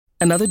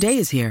Another day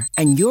is here,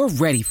 and you're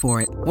ready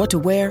for it. What to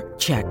wear?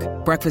 Check.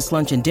 Breakfast,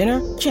 lunch, and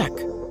dinner? Check.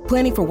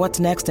 Planning for what's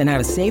next and how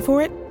to save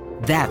for it?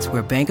 That's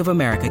where Bank of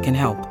America can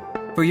help.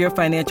 For your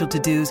financial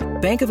to-dos,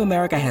 Bank of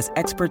America has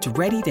experts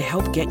ready to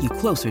help get you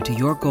closer to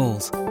your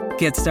goals.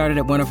 Get started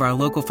at one of our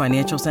local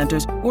financial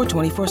centers or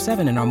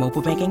 24/7 in our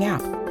mobile banking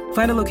app.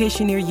 Find a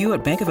location near you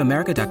at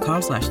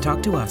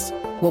bankofamerica.com/talktous.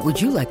 What would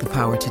you like the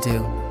power to do?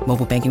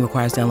 Mobile banking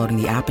requires downloading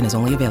the app and is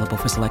only available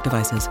for select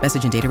devices.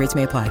 Message and data rates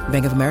may apply.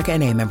 Bank of America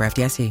N.A., member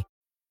FDIC.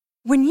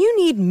 When you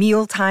need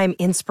mealtime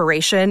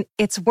inspiration,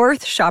 it's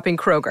worth shopping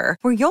Kroger,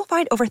 where you'll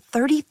find over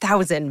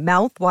 30,000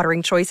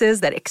 mouth-watering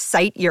choices that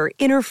excite your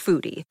inner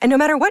foodie. And no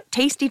matter what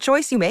tasty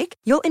choice you make,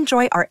 you'll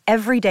enjoy our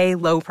everyday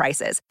low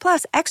prices,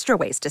 plus extra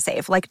ways to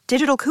save, like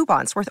digital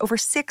coupons worth over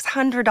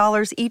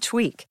 $600 each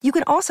week. You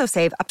can also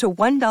save up to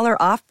 $1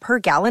 off per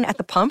gallon at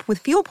the pump with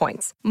fuel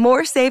points.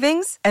 More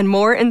savings and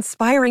more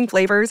inspiring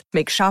flavors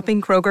make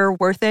shopping Kroger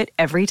worth it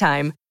every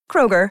time.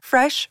 Kroger,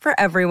 fresh for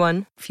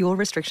everyone. Fuel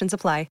restrictions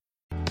apply.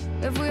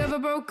 If we ever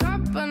broke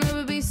up, I'd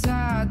never be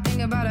sad.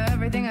 Think about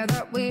everything I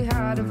thought we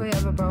had. If we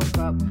ever broke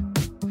up.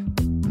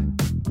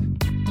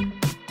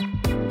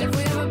 If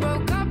we ever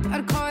broke up,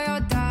 I'd call your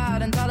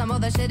dad and tell him all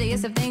the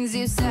shittiest of things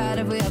you said.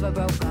 If we ever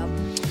broke up.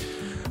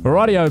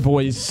 Rightio,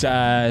 boys.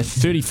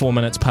 34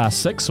 minutes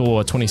past 6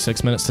 or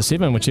 26 minutes to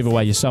 7, whichever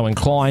way you're so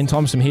inclined.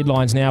 Time for some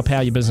headlines now.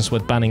 Power your business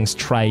with Bunnings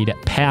Trade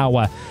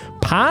Power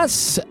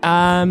Pass.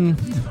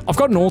 I've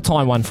got an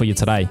all-time one for you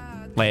today,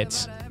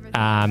 lads.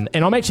 And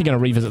I'm actually going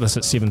to revisit this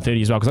at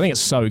 7:30 as well, because I think it's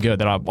so good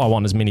that I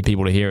want as many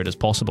people to hear it as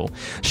possible.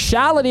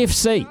 Charlotte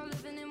FC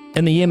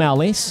in the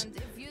MLS,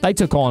 they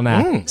took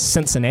on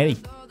Cincinnati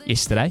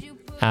yesterday.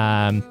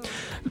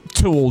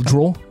 2-2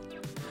 draw.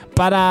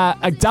 But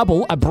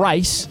a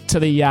brace to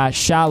the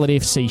Charlotte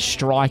FC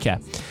striker.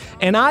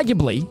 And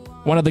arguably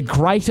one of the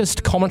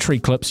greatest commentary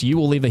clips you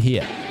will ever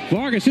hear.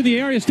 Vargas in the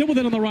area, still with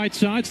it on the right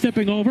side,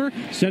 stepping over,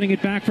 sending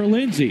it back for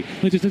Lindsay.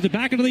 Lindsay sends it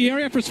back into the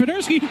area for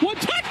Swiderski. One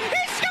touch, he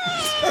scores!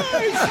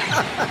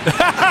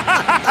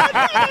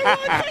 Another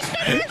one for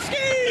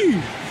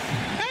Swiderski!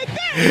 And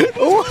that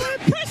was more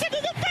impressive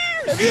than the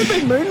Bears! Have you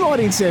been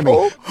moonlighting, Sammy?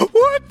 Oh,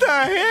 what the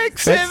heck,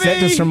 Sammy? That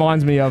just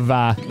reminds me of...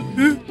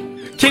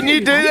 Can you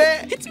do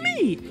that? It's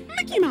me,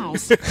 Mickey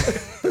Mouse.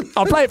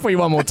 I'll play it for you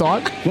one more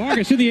time.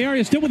 Vargas in the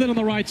area, still with it on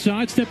the right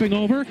side, stepping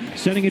over,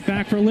 sending it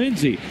back for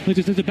Lindsay.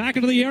 Lindsay sends it back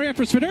into the area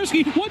for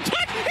Swiderski. One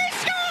touch, he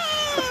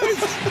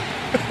scores!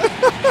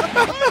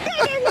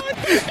 Another one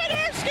for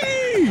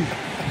Swiderski!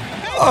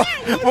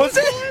 Was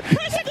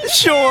it?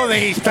 Surely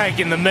he's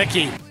taking the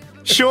Mickey.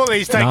 Surely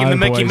he's taking the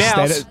Mickey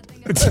Mouse.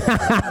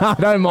 I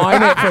don't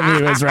mind that from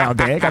you, Israel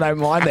Deck. I don't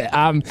mind that.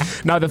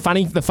 No, the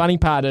funny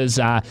part is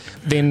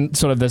then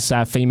sort of this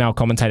female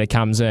commentator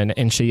comes in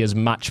and she is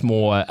much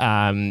more,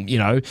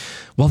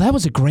 well, that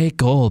was a great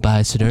goal by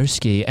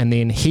Swiderski. And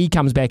then he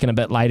comes back in a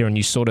bit later and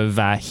you sort of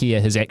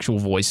hear his actual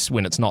voice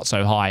when it's not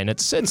so high. And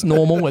it's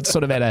normal. It's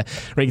sort of at a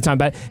regular time.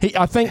 But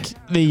I think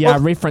the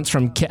reference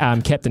from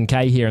Captain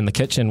K here in the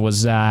kitchen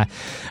was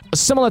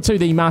similar to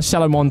the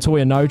Marcelo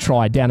Montoya no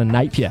try down in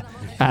Napier.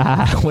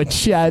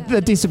 Which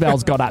the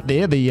decibels got up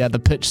there.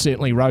 The pitch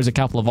certainly rose a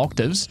couple of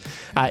octaves.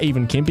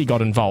 Even Kempy got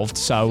involved.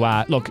 So,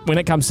 look, when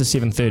it comes to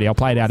 7:30, I'll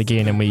play it out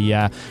again and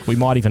we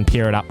might even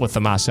pair it up with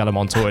the Marcelo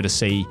Montoya to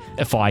see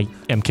if I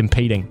am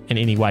competing in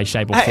any way,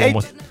 shape or form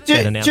with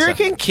that announcer. Do you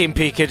reckon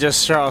Kempy could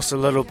just show us a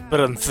little bit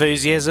of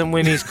enthusiasm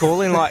when he's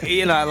calling?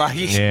 He's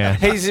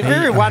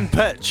very one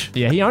pitch.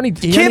 Yeah, he only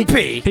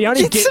Kempy,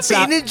 get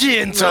some up, energy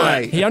into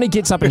it. He only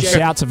gets up and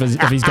shouts if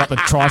he's got the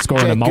try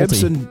score in a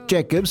multi.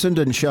 Jack Gibson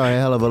didn't show a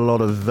hell of a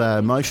lot of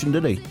emotion,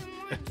 did he?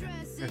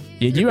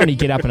 Yeah, you only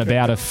get up and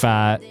about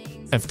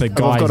if the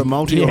guy... I've got a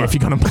multi. Yeah, if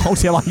you've got a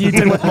multi like you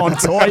did with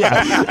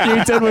Montoya.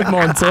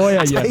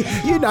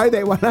 You know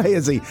that one,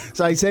 Izzy.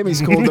 So Sammy's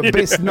called the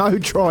best no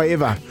try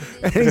ever.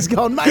 And he's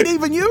gone, mate,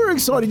 even you were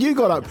excited. You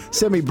got up.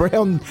 Sammy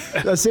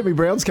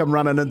Brown's come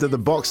running into the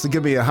box to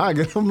give me a hug.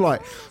 And I'm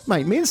like,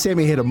 mate, me and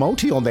Sammy had a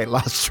multi on that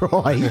last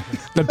try.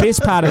 The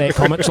best part of that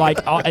commentary,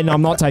 and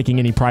I'm not taking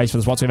any praise for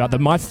this whatsoever,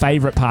 but my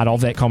favourite part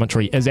of that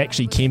commentary is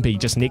actually Kempy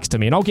just next to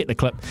me. And I'll get the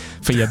clip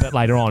for you a bit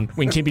later on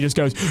when Kempy just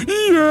goes,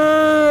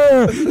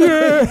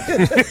 yeah.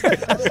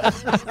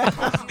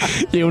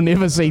 You'll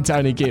never see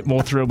Tony get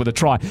more thrilled with a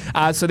try.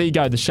 So there you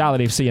go. The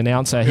Charlotte FC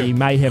announcer. He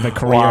may have a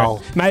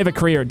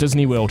career at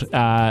Disney World in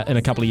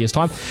a couple of years'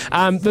 time.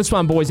 This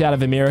one, boys, out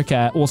of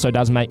America, also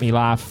does make me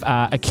laugh.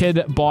 A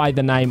kid by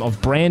the name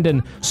of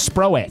Brandon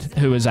Sproat,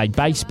 who is a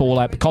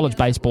college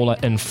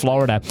baseballer in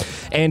Florida,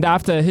 and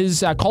after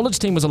his college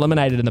team was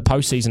eliminated in the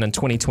postseason in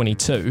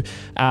 2022,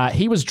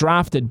 he was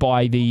drafted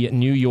by the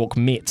New York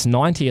Mets,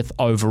 90th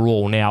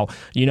overall. Now,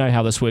 you know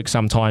how this works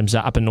sometimes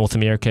up in North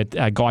America.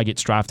 A guy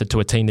gets drafted to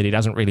a team that he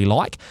doesn't really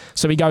like,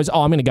 so he goes,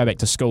 I'm going to go back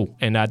to school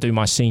and do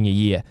my senior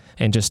year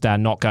and just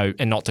not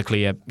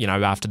declare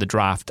after the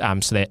draft,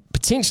 so that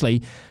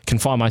potentially can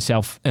find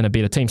myself in a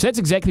better team. So that's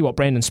exactly what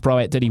Brandon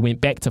Sproat did. He went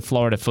back to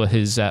Florida for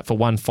his for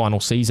one final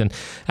season,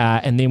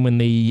 and then when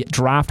the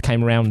draft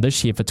came around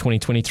this year for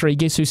 2023,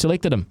 guess who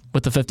selected him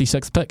with the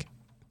 56th pick?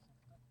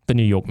 the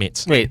New York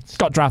Mets. Mets.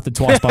 Got drafted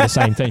twice by the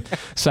same team.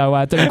 So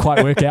it didn't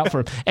quite work out for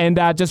him. And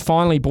just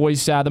finally,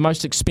 boys, the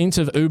most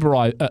expensive Uber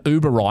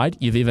ride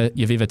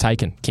you've ever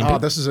taken. Kemper? Oh,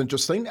 this is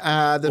interesting.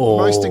 The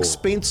most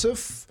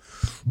expensive.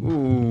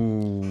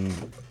 Ooh.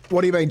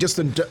 What do you mean? Just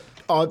in...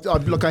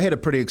 look, I had a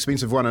pretty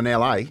expensive one in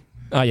LA.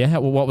 Oh, yeah?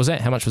 What was that?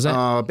 How much was that?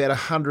 About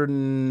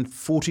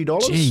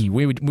 $140. Gee,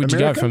 where'd you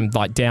go from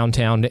like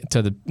downtown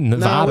to the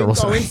Nevada or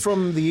something? I went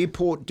from the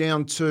airport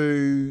down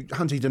to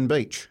Huntington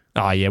Beach.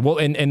 Oh, yeah. Well,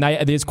 and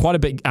there's quite a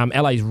big...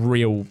 LA's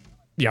real,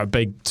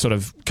 big sort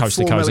of coast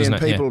to coast, isn't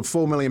it? People,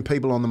 4 million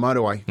people on the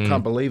motorway.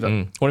 Can't believe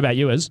it. What about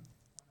you, Iz?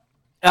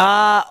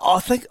 I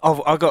think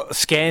I got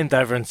scammed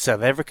over in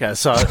South Africa,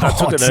 so I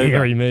took an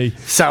Uber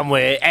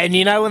somewhere. And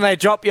when they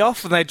drop you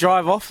off and they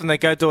drive off and they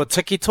go do a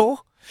tiki tour?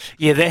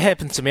 Yeah, that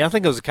happened to me. I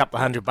think it was a couple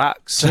of $100.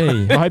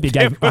 Gee, I hope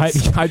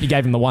you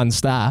gave him the 1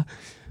 star.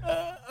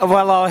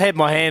 Well, I had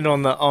my hand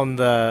on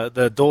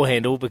the door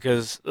handle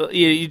because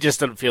you just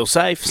didn't feel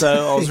safe,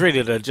 so I was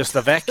ready to just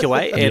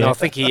evacuate, and I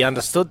think he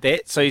understood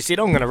that. So he said,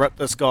 "I'm going to rip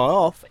this guy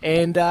off,"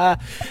 and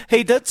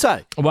he did so.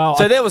 Well,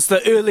 so that was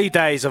the early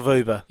days of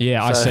Uber.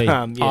 Yeah, I see.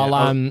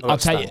 I'll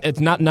tell you, it's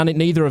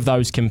neither of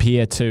those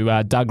compare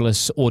to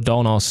Douglas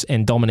Ordonos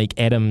and Dominic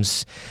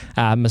Adams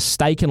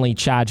mistakenly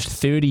charged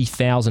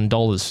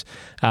 $30,000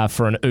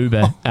 for an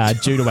Uber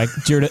due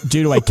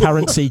to a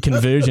currency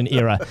conversion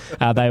error.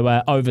 They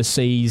were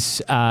overseas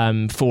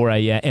for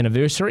a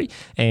anniversary,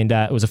 and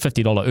it was a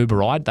 $50 Uber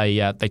ride.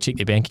 They checked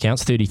their bank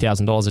accounts,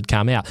 $30,000 had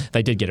come out.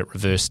 They did get it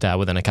reversed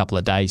within a couple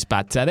of days,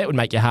 but that would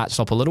make your heart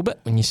stop a little bit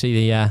when you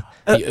see the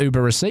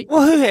Uber receipt.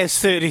 Well, who has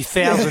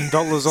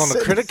 $30,000 on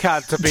a credit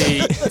card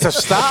to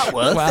start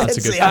with? Well, that's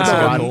a good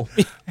call.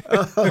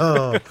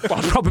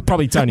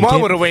 Probably Tony.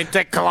 Mine would have went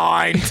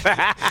declined.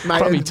 Mate,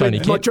 probably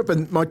Tony.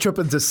 My trip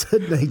into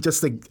Sydney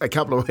just a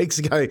couple of weeks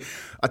ago.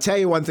 I tell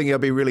you one thing I'll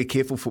be really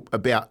careful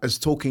about is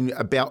talking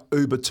about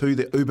Uber to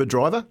the Uber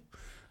driver.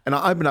 And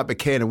I open up a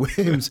can of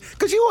worms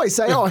because you always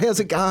say, "Oh,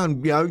 how's it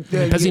going?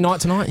 Busy night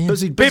tonight. Yeah.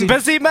 Been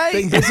busy, mate.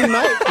 Been busy,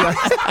 mate."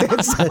 How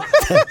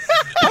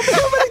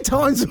many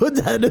times would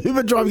that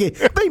Uber driver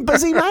get? Been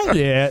busy, mate.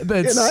 Yeah,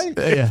 that's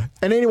yeah.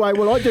 And anyway,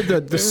 well, I did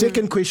the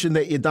second question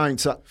that you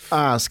don't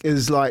ask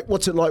is like,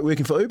 "What's it like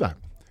working for Uber?"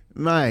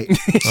 Mate.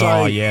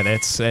 So,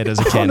 that is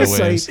a can of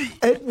worms.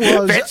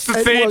 That's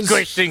the third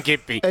question,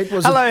 Kippy.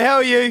 Hello, how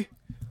are you?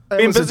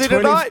 Been busy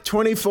tonight?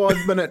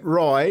 25-minute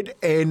ride,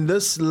 and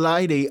this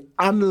lady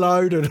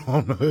unloaded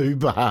on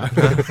Uber.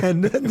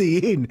 And in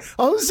the end,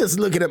 I was just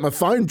looking at my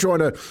phone trying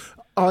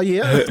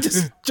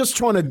to, just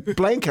trying to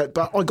blank it,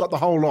 but I got the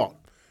whole lot.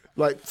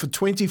 Like, for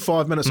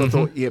 25 minutes, I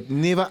thought,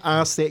 never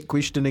ask that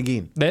question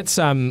again. That's,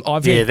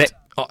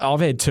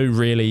 I've had two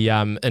really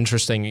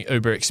interesting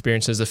Uber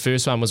experiences. The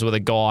first one was with a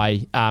guy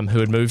who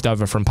had moved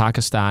over from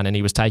Pakistan, and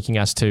he was taking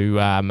us to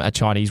a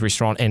Chinese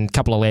restaurant and a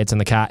couple of lads in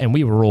the car, and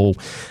we were all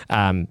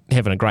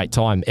having a great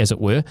time, as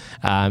it were,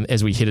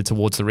 as we headed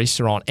towards the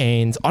restaurant.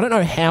 And I don't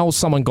know how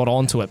someone got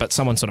onto it, but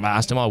someone sort of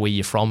asked him, "Oh, where are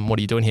you from? What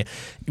are you doing here?"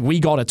 We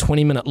got a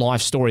 20-minute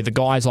life story. The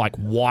guy's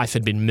wife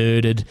had been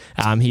murdered.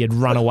 He had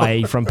run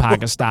away from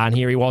Pakistan.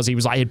 Here he was. He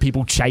had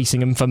people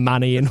chasing him for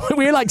money, and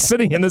we were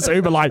sitting in this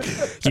Uber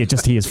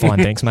just here's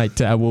fine. Thanks, mate.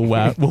 We'll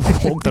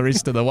walk the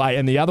rest of the way.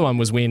 And the other one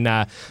was when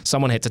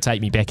someone had to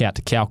take me back out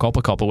to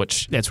Copper,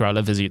 which that's where I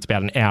live. It's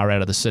about an hour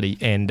out of the city,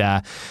 and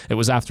it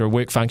was after a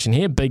work function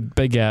here.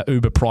 Big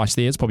Uber price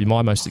there. It's probably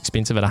my most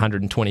expensive at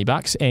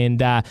 $120.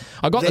 And I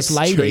got this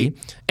lady,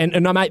 and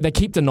no, mate, they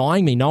keep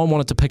denying me. No one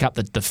wanted to pick up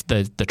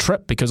the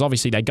trip because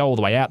obviously they go all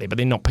the way out there, but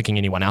they're not picking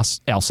anyone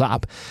else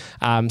up.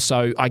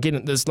 So I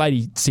get this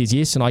lady says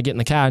yes, and I get in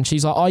the car, and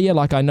she's like, "Oh yeah,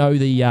 I know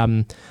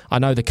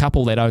the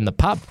couple that own the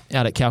pub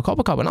out at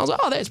Copper," and I was like,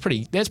 "Oh, that's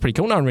pretty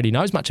cool. No one really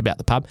knows much about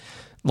the pub."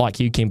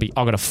 Like you can be,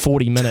 I've got a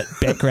 40-minute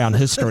background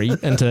history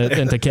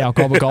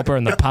into Copper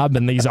and the pub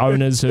and these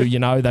owners who,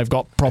 they've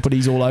got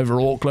properties all over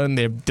Auckland.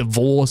 They're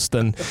divorced,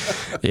 and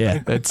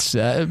it's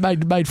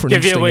made for an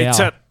interesting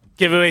hour.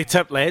 Give a wee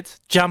tip, lads.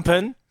 Jump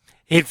in,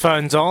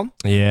 headphones on.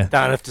 Yeah.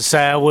 Don't have to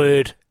say a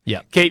word.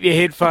 Yeah. Keep your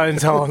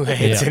headphones on,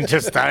 lads, and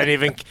just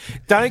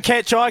don't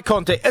catch eye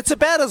contact. It's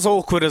about as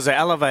awkward as an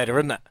elevator,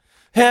 isn't it?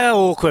 How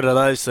awkward are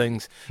those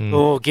things?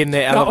 Oh, getting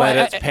that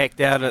elevator, it's packed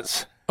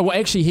out. Well,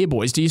 actually, here,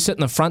 boys, do you sit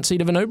in the front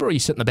seat of an Uber or you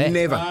sit in the back?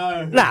 Never.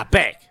 Nah,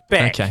 back.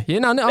 Okay. Yeah,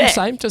 no, I'm the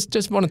same.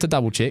 Just wanted to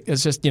double check.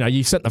 It's just,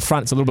 you sit in the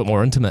front, it's a little bit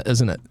more intimate,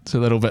 isn't it? It's a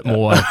little bit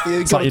more,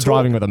 it's like you're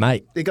driving with a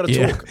mate. You got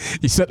to talk.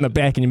 You sit in the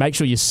back and you make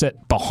sure you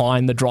sit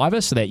behind the driver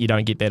so that you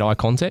don't get that eye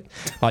contact,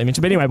 like you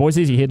mentioned. But anyway, boys,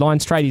 there's your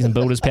headlines. Tradies and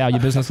builders power your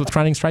business with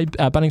Bunnings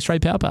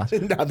Trade Power Pass.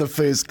 Another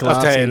first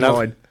class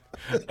line.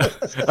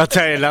 I'll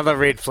tell you another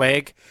red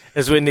flag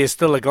is when there's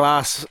still a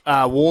glass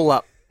wall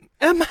up.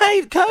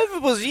 Mate,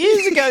 COVID was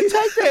years ago. Take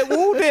that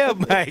wall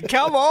down, mate.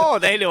 Come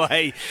on.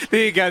 Anyway,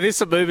 there you go. There's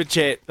some Uber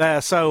chat. They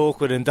are so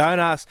awkward, and don't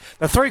ask.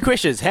 The three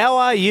questions. How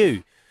are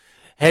you?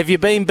 Have you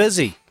been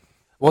busy?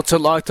 What's it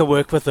like to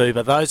work with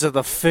Uber? Those are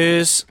the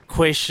first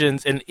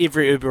questions in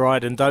every Uber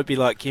ride, and don't be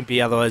like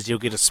Kempy, otherwise you'll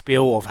get a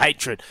spill of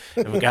hatred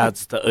in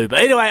regards to Uber.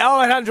 Anyway,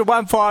 0800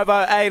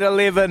 150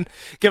 811.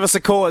 Give us a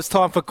call. It's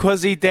time for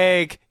Quizzy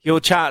Dag. Your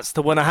chance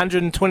to win a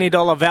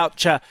 $120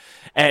 voucher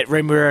at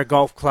Remuera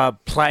Golf Club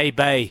Play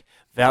Bay.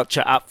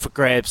 Voucher up for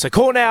grabs. So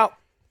call now.